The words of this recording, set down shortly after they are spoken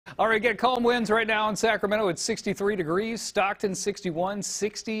All right, get calm winds right now in Sacramento. It's 63 degrees. Stockton 61,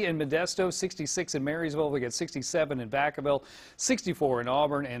 60 in Modesto, 66 in Marysville. We get 67 in Vacaville, 64 in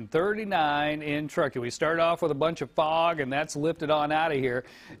Auburn, and 39 in Truckee. We start off with a bunch of fog, and that's lifted on out of here.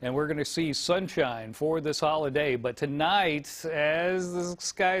 And we're going to see sunshine for this holiday. But tonight, as the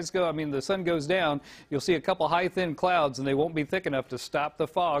skies go, the sun goes down, you'll see a couple high, thin clouds, and they won't be thick enough to stop the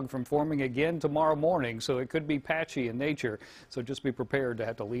fog from forming again tomorrow morning. So it could be patchy in nature. So just be prepared to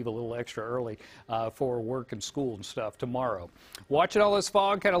have to leave a little extra early for work and school and stuff tomorrow. Watching all this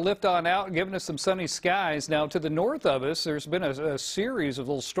fog kind of lift on out, giving us some sunny skies. Now to the north of us, there's been a series of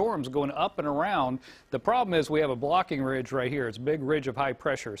little storms going up and around. The problem is we have a blocking ridge right here. It's a big ridge of high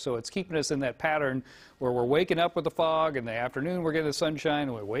pressure, so it's keeping us in that pattern where we're waking up with the fog. In the afternoon we're getting the sunshine,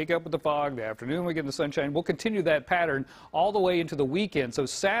 and we wake up with the fog. The afternoon we get the sunshine. We'll continue that pattern all the way into the weekend. So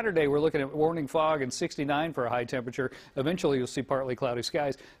Saturday we're looking at morning fog and 69 for a high temperature. Eventually you'll see partly cloudy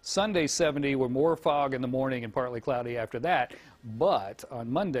skies. Sunday 70 with more fog in the morning and partly cloudy after that. But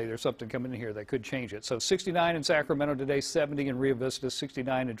on Monday there's something coming in here that could change it. So 69 in Sacramento today, 70 in Rio Vista,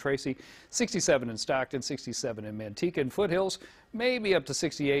 69 in Tracy, 67 in Stockton, 67 in Manteca and Foothills, maybe up to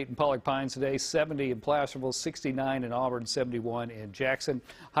 68 in Pollock Pines today, 70 in Placerville, 69 in Auburn, 71 in Jackson.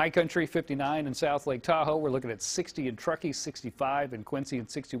 High Country 59 in South Lake Tahoe. We're looking at 60 in Truckee, 65 in Quincy, and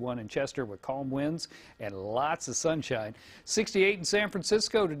 61 in Chester with calm winds and lots of sunshine. 68 in San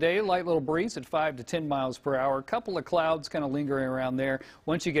Francisco today, light little breeze at 5 to 10 miles per hour. A couple of clouds kind of lingering around there.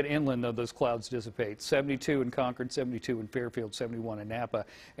 Once you get inland, though, those clouds dissipate. 72 in Concord, 72 in Fairfield, 71 in Napa,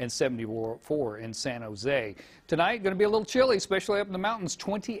 and 74 in San Jose. Tonight, going to be a little chilly, especially up in the mountains.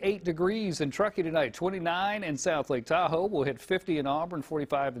 28 degrees in Truckee tonight, 29 in South Lake Tahoe. We'll hit 50 in Auburn,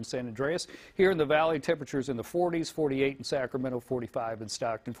 45 in San Andreas. Here in the valley, temperatures in the 40s, 48 in Sacramento, 45 in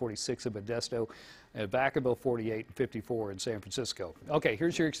Stockton, 46 in Modesto, and Vacaville 48 and 54 in San Francisco. Okay,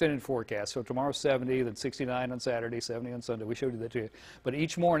 here's your extended forecast. So tomorrow 70, then 69 on Saturday, 70 on Sunday. We showed you that too. But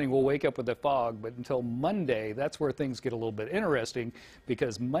each morning we'll wake up with the fog. But until Monday, that's where things get a little bit interesting,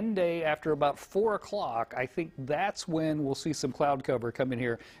 because Monday after about 4 o'clock, I think that's when we'll see some cloud cover come in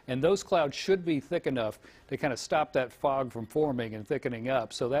here. And those clouds should be thick enough to kind of stop that fog from forming and thickening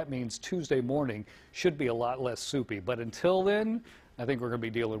up. So that means Tuesday morning should be a lot less soupy. But until then, I think we're going to be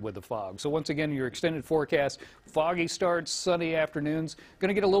dealing with the fog. So once again, your extended forecast, foggy starts, sunny afternoons. Going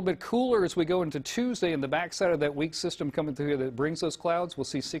to get a little bit cooler as we go into Tuesday, and the backside of that weak system coming through here that brings those clouds. We'll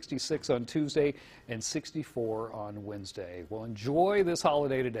see 66 on Tuesday and 64 on Wednesday. Well, enjoy this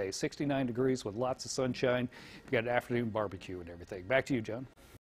holiday today. 69 degrees with lots of sunshine. You've got an afternoon barbecue and everything. Back to you, John.